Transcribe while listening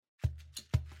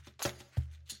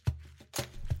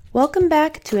Welcome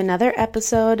back to another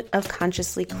episode of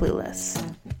Consciously Clueless.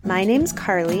 My name's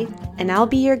Carly, and I'll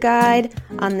be your guide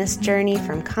on this journey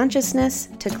from consciousness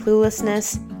to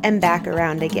cluelessness and back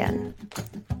around again.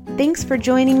 Thanks for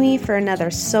joining me for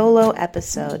another solo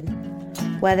episode.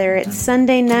 Whether it's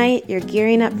Sunday night, you're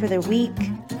gearing up for the week,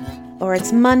 or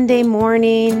it's Monday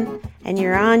morning and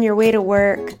you're on your way to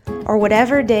work, or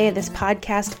whatever day this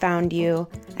podcast found you,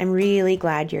 I'm really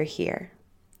glad you're here.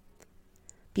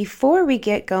 Before we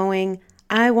get going,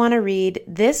 I want to read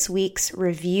this week's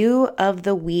review of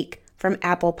the week from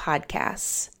Apple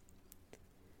Podcasts.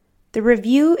 The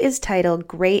review is titled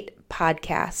Great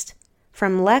Podcast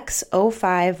from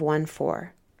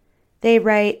Lex0514. They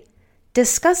write,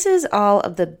 discusses all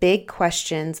of the big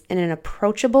questions in an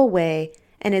approachable way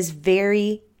and is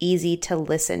very easy to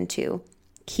listen to.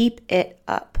 Keep it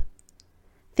up.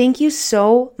 Thank you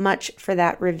so much for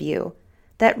that review.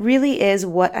 That really is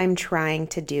what I'm trying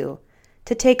to do,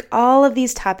 to take all of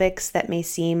these topics that may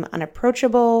seem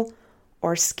unapproachable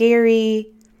or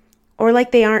scary or like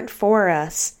they aren't for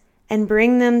us and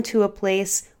bring them to a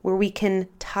place where we can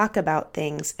talk about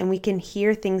things and we can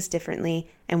hear things differently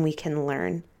and we can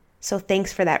learn. So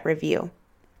thanks for that review.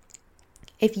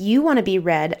 If you want to be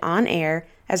read on air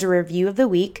as a review of the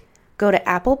week, go to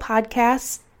Apple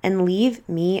Podcasts and leave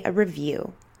me a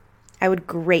review. I would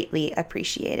greatly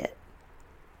appreciate it.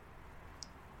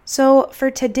 So for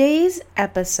today's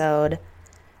episode,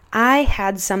 I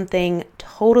had something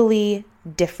totally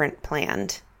different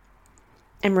planned.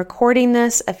 I'm recording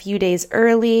this a few days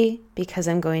early because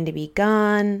I'm going to be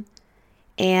gone,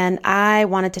 and I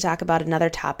wanted to talk about another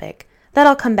topic that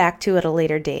I'll come back to at a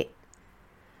later date.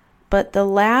 But the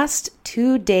last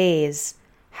 2 days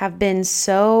have been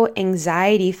so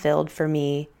anxiety-filled for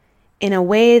me in a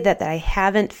way that I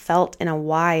haven't felt in a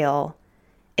while.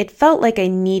 It felt like I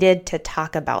needed to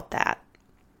talk about that.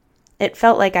 It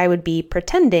felt like I would be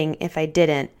pretending if I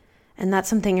didn't, and that's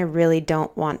something I really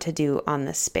don't want to do on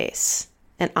this space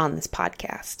and on this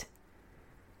podcast.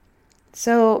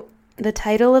 So, the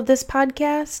title of this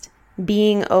podcast,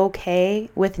 Being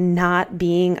Okay with Not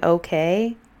Being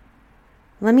Okay,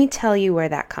 let me tell you where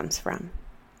that comes from.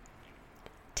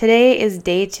 Today is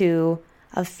day 2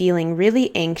 of feeling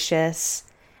really anxious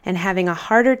and having a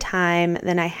harder time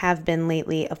than I have been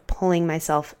lately of pulling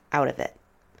myself out of it.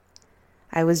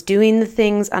 I was doing the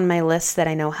things on my list that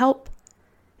I know help.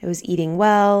 I was eating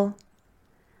well.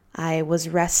 I was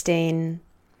resting.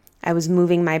 I was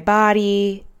moving my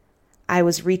body. I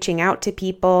was reaching out to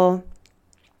people.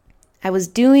 I was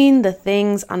doing the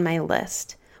things on my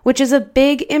list, which is a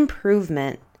big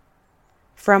improvement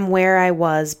from where I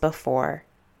was before,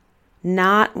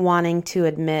 not wanting to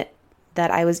admit that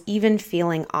I was even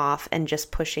feeling off and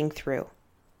just pushing through.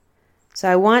 So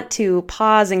I want to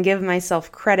pause and give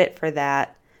myself credit for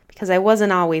that because I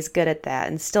wasn't always good at that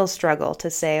and still struggle to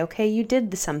say, okay, you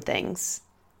did some things.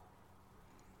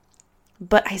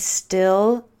 But I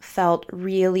still felt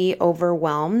really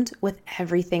overwhelmed with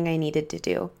everything I needed to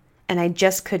do, and I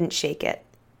just couldn't shake it.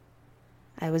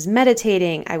 I was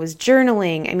meditating, I was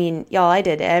journaling. Y'all, I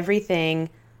did everything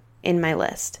in my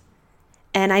list.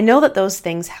 And I know that those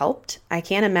things helped. I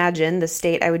can't imagine the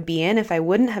state I would be in if I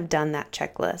wouldn't have done that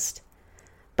checklist.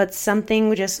 But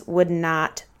something just would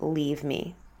not leave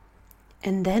me.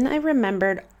 And then I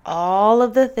remembered all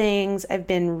of the things I've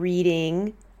been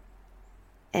reading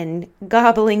and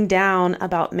gobbling down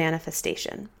about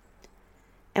manifestation.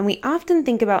 And we often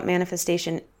think about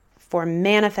manifestation for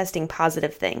manifesting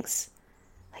positive things.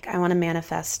 Like I want to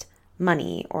manifest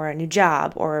money or a new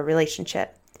job or a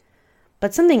relationship.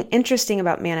 But something interesting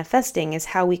about manifesting is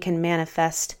how we can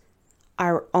manifest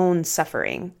our own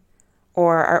suffering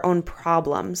or our own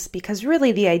problems, because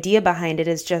really the idea behind it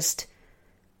is just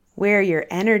where your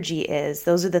energy is,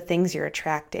 those are the things you're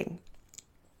attracting.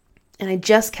 And I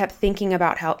just kept thinking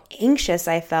about how anxious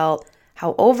I felt,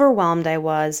 how overwhelmed I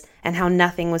was, and how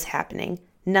nothing was happening.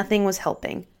 Nothing was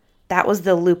helping. That was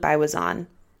the loop I was on.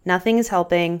 Nothing is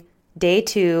helping. Day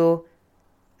 2,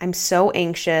 I'm so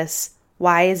anxious.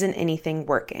 Why isn't anything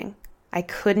working? I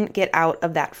couldn't get out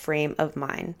of that frame of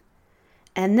mind.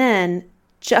 And then,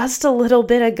 just a little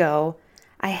bit ago,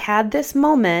 I had this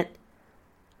moment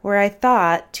where I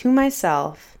thought to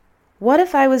myself, what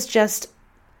if I was just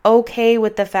okay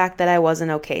with the fact that I wasn't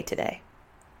okay today?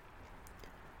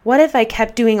 What if I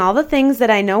kept doing all the things that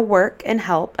I know work and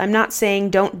help? I'm not saying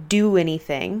don't do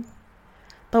anything,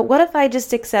 but what if I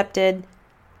just accepted,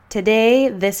 today,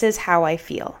 this is how I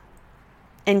feel,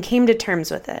 and came to terms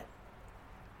with it?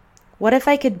 What if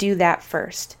I could do that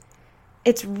first?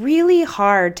 It's really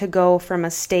hard to go from a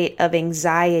state of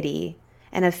anxiety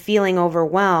and of feeling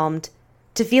overwhelmed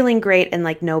to feeling great and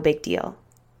like no big deal.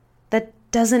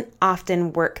 doesn't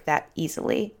often work that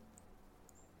easily.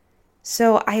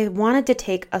 So I wanted to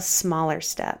take a smaller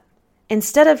step.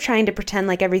 Instead of trying to pretend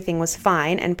like everything was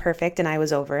fine and perfect and I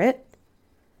was over it,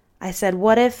 I said,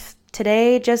 what if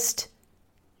today just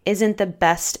isn't the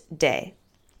best day?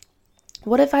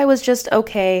 What if I was just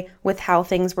okay with how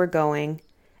things were going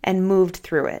and moved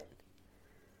through it?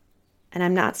 And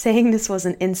I'm not saying this was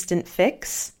an instant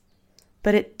fix,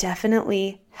 but it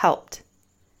definitely helped.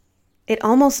 It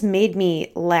almost made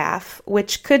me laugh,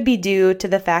 which could be due to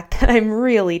the fact that I'm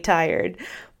really tired,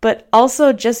 but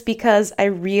also just because I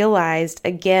realized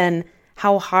again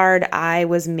how hard I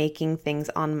was making things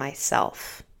on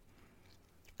myself.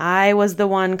 I was the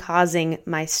one causing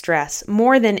my stress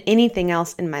more than anything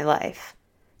else in my life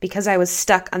because I was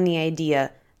stuck on the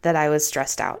idea that I was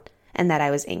stressed out and that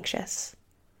I was anxious.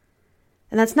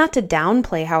 And that's not to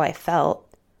downplay how I felt.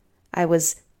 I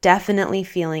was definitely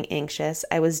feeling anxious.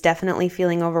 I was definitely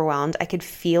feeling overwhelmed. I could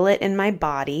feel it in my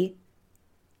body.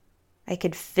 I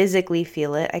could physically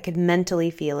feel it. I could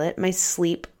mentally feel it. My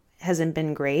sleep hasn't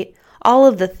been great. All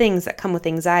of the things that come with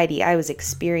anxiety I was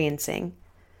experiencing.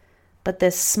 But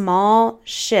this small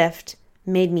shift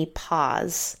made me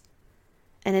pause.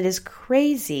 And it is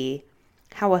crazy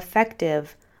how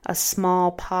effective a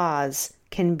small pause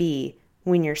can be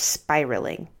when you're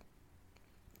spiraling.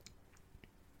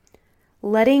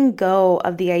 Letting go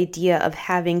of the idea of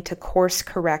having to course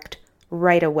correct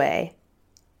right away,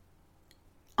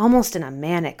 almost in a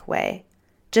manic way.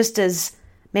 Just as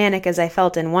manic as I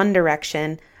felt in one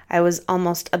direction, I was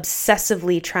almost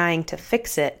obsessively trying to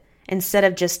fix it instead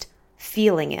of just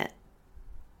feeling it.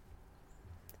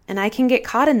 And I can get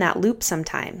caught in that loop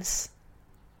sometimes.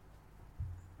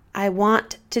 I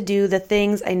want to do the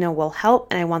things I know will help,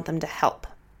 and I want them to help.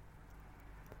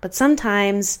 But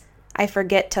sometimes I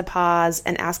forget to pause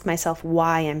and ask myself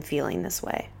why I'm feeling this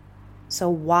way. So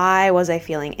why was I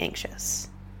feeling anxious?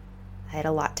 I had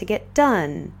a lot to get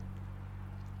done.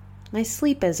 My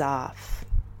sleep is off.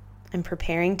 I'm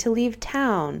preparing to leave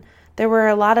town. There were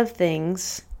a lot of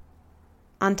things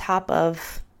on top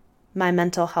of my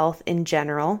mental health in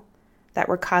general that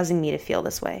were causing me to feel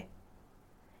this way.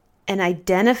 And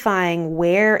identifying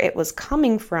where it was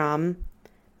coming from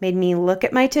made me look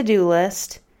at my to-do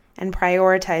list and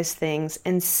prioritize things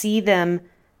and see them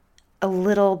a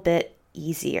little bit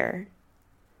easier.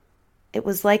 It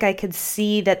was like I could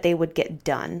see that they would get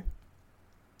done.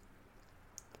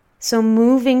 So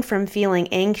moving from feeling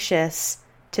anxious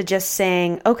to just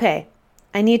saying, okay,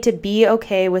 I need to be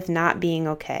okay with not being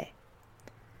okay.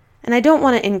 And I don't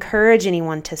want to encourage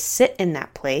anyone to sit in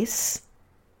that place,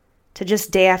 to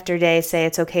just day after day say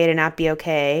it's okay to not be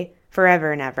okay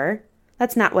forever and ever.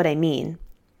 That's not what I mean.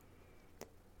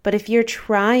 But if you're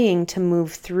trying to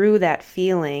move through that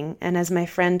feeling, and as my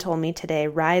friend told me today,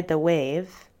 ride the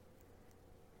wave,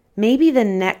 maybe the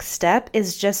next step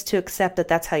is just to accept that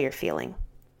that's how you're feeling.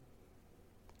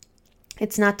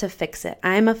 It's not to fix it.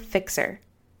 I'm a fixer.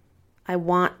 I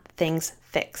want things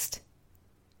fixed.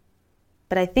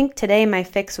 But I think today my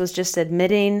fix was just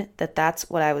admitting that that's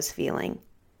what I was feeling.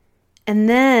 And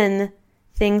then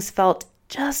things felt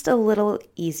just a little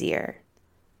easier.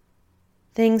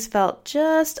 Things felt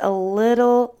just a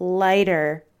little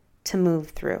lighter to move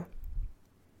through.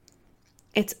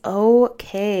 It's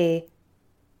okay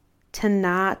to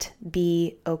not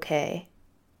be okay.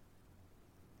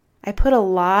 I put a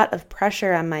lot of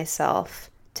pressure on myself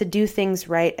to do things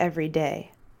right every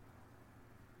day.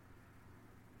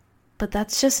 But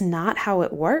that's just not how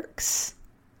it works.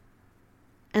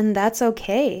 And that's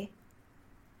okay.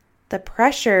 The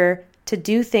pressure to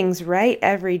do things right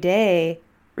every day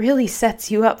really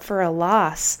sets you up for a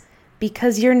loss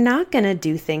because you're not going to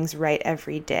do things right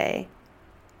every day.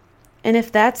 And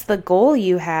if that's the goal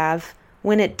you have,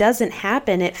 when it doesn't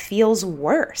happen, it feels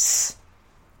worse.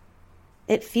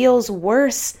 It feels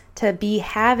worse to be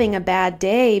having a bad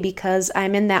day because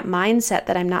I'm in that mindset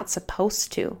that I'm not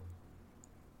supposed to.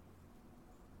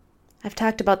 I've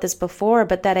talked about this before,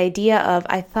 but that idea of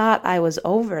I thought I was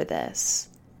over this.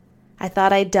 I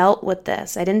thought I dealt with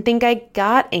this. I didn't think I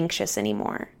got anxious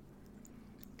anymore.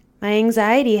 My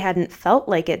anxiety hadn't felt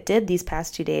like it did these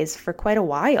past 2 days for quite a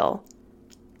while.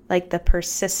 Like the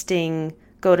persisting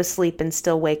go to sleep and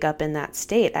still wake up in that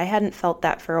state. I hadn't felt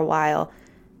that for a while,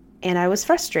 and I was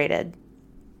frustrated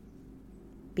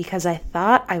because I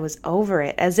thought I was over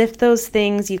it, as if those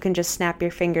things you can just snap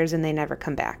your fingers and they never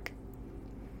come back.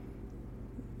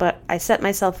 But I set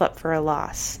myself up for a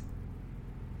loss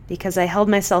because I held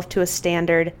myself to a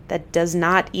standard that does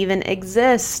not even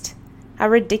exist. How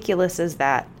ridiculous is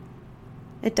that?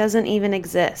 It doesn't even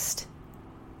exist.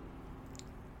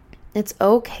 It's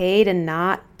okay to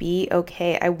not be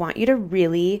okay. I want you to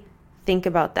really think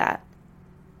about that.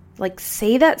 Like,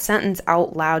 say that sentence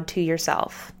out loud to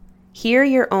yourself. Hear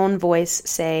your own voice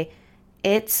say,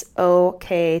 it's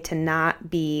okay to not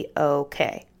be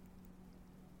okay.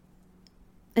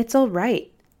 It's all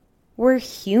right. We're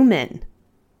human.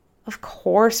 Of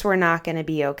course we're not going to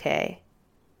be okay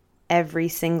every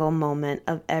single moment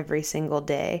of every single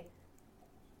day.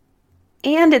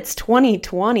 And it's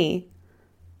 2020.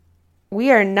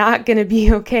 We are not going to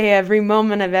be okay every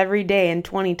moment of every day in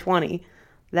 2020.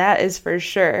 That is for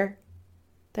sure.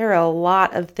 There are a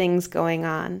lot of things going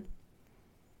on.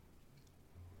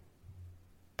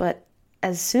 But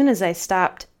as soon as I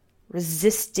stopped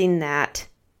resisting that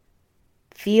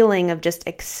feeling of just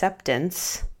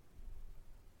acceptance,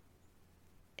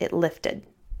 it lifted.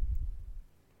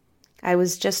 I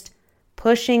was just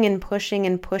pushing and pushing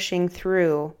and pushing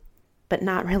through, but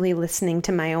not really listening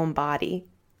to my own body.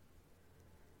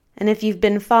 And if you've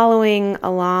been following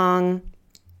along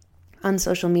on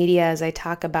social media as I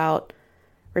talk about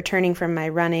returning from my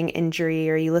running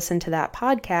injury, or you listen to that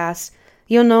podcast,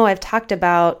 you'll know I've talked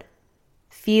about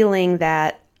feeling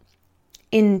that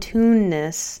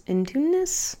in-tuneness?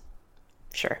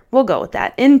 Sure, we'll go with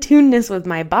that. In-tuneness with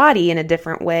my body in a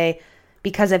different way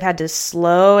because I've had to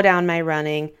slow down my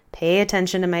running, pay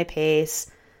attention to my pace,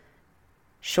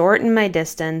 shorten my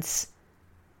distance,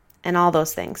 and all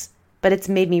those things. But it's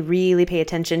made me really pay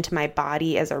attention to my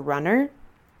body as a runner.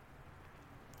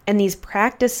 And these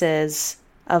practices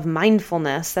of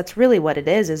mindfulness, that's really what it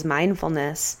is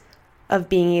mindfulness, of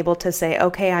being able to say,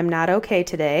 okay, I'm not okay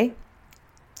today.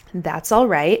 That's all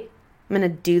right. I'm going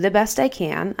to do the best I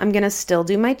can. I'm going to still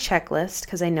do my checklist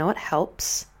because I know it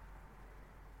helps.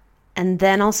 And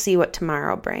then I'll see what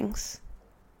tomorrow brings.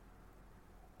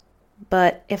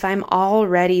 But if I'm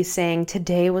already saying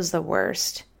today was the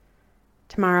worst,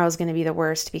 tomorrow is going to be the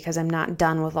worst because I'm not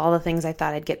done with all the things I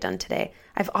thought I'd get done today,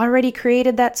 I've already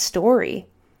created that story.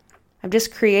 I've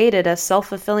just created a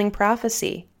self-fulfilling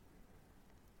prophecy.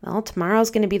 Well,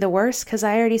 tomorrow's going to be the worst because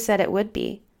I already said it would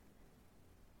be.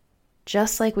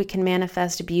 Just like we can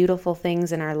manifest beautiful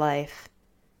things in our life,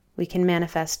 we can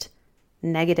manifest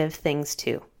negative things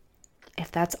too,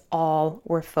 if that's all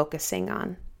we're focusing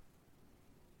on.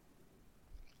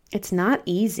 It's not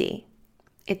easy.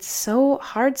 It's so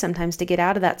hard sometimes to get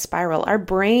out of that spiral. Our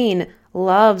brain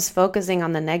loves focusing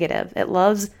on the negative. It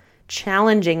loves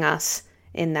challenging us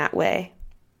in that way.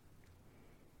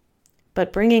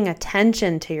 But bringing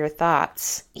attention to your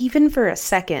thoughts, even for a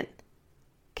second,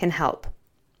 can help.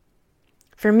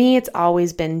 For me, it's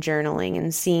always been journaling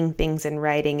and seeing things in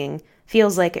writing, and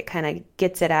feels like it kind of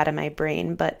gets it out of my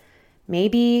brain. But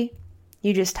maybe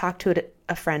you just talk to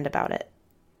a friend about it.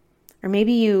 Or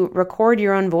maybe you record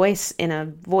your own voice in a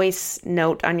voice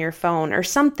note on your phone or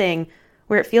something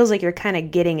where it feels like you're kind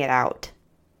of getting it out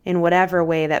in whatever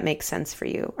way that makes sense for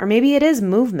you. Or maybe it is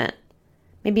movement.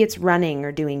 Maybe it's running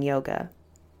or doing yoga.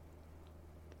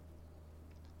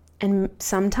 And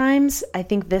sometimes I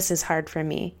think this is hard for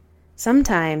me.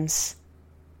 Sometimes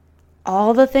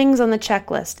all the things on the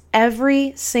checklist,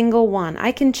 every single one,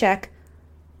 I can check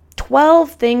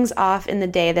 12 things off in the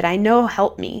day that I know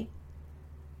help me.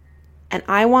 And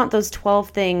I want those 12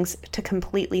 things to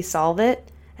completely solve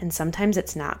it. And sometimes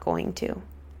it's not going to.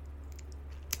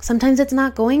 Sometimes it's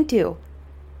not going to.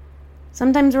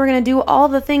 Sometimes we're going to do all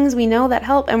the things we know that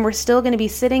help, and we're still going to be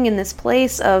sitting in this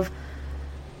place of,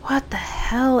 what the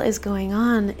hell is going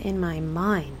on in my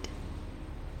mind?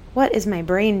 What is my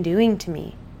brain doing to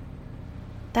me?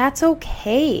 That's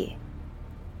okay.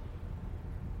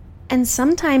 And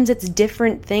sometimes it's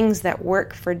different things that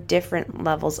work for different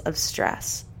levels of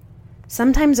stress.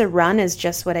 Sometimes a run is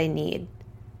just what I need.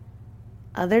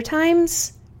 Other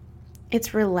times,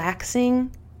 it's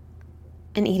relaxing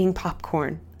and eating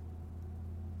popcorn.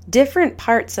 Different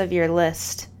parts of your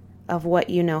list of what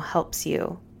you know helps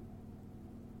you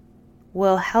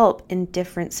will help in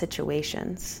different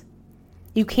situations.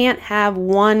 You can't have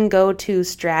one go-to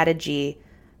strategy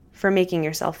for making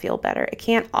yourself feel better. It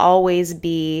can't always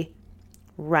be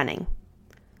running,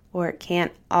 or it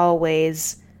can't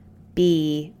always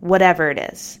be whatever it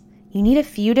is. You need a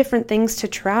few different things to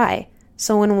try,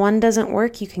 so when one doesn't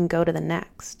work, you can go to the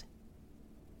next.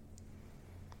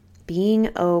 Being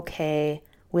okay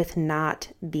with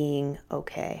not being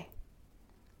okay.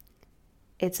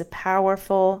 It's a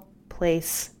powerful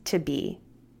place to be.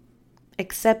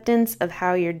 Acceptance of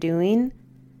how you're doing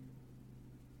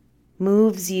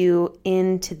moves you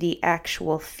into the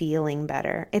actual feeling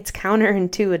better. It's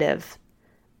counterintuitive,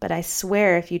 but I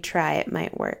swear if you try, it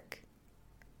might work.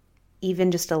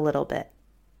 Even just a little bit.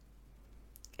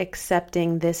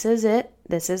 accepting this is it.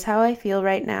 This is how I feel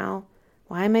right now.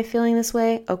 Why am I feeling this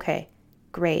way? Okay,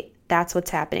 great. That's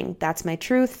what's happening. That's my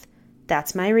truth.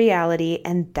 That's my reality.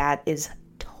 And that is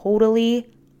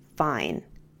totally fine.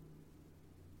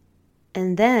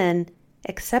 And then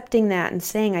accepting that and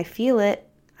saying, I feel it,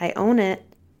 I own it,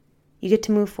 you get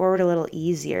to move forward a little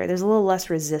easier. There's a little less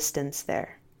resistance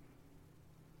there.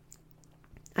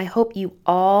 I hope you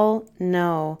all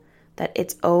know that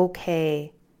it's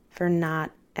okay for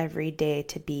not every day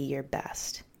to be your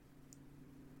best.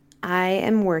 I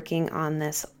am working on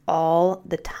this all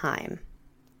the time.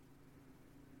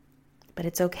 But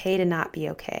it's okay to not be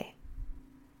okay.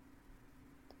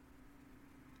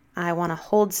 I want to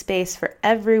hold space for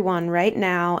everyone right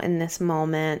now in this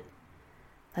moment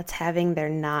that's having their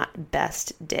not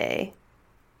best day.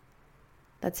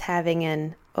 That's having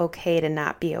an okay to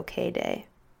not be okay day.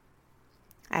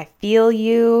 I feel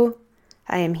you.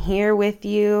 I am here with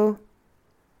you.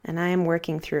 And I am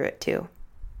working through it too.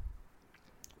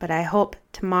 But I hope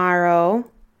tomorrow,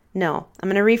 no, I'm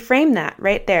going to reframe that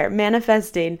right there,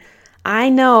 manifesting. I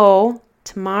know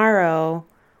tomorrow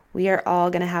we are all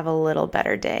going to have a little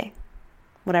better day.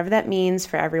 Whatever that means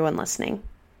for everyone listening.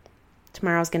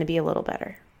 Tomorrow's going to be a little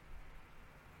better.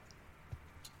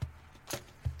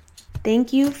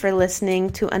 Thank you for listening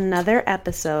to another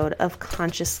episode of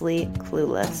Consciously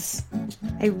Clueless.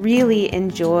 I really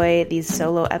enjoy these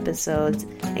solo episodes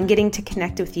and getting to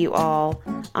connect with you all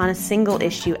on a single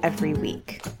issue every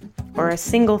week, or a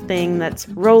single thing that's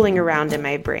rolling around in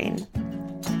my brain.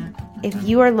 If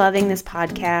you are loving this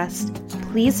podcast,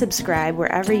 please subscribe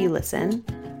wherever you listen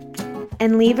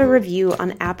and leave a review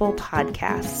on Apple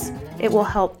Podcasts. It will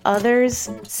help others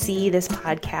see this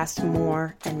podcast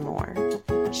more and more.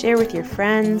 Share with your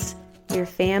friends, your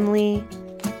family,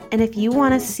 and if you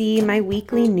want to see my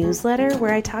weekly newsletter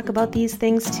where I talk about these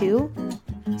things too,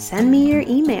 send me your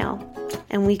email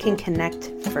and we can connect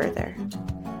further.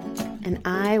 And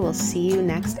I will see you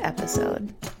next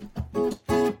episode.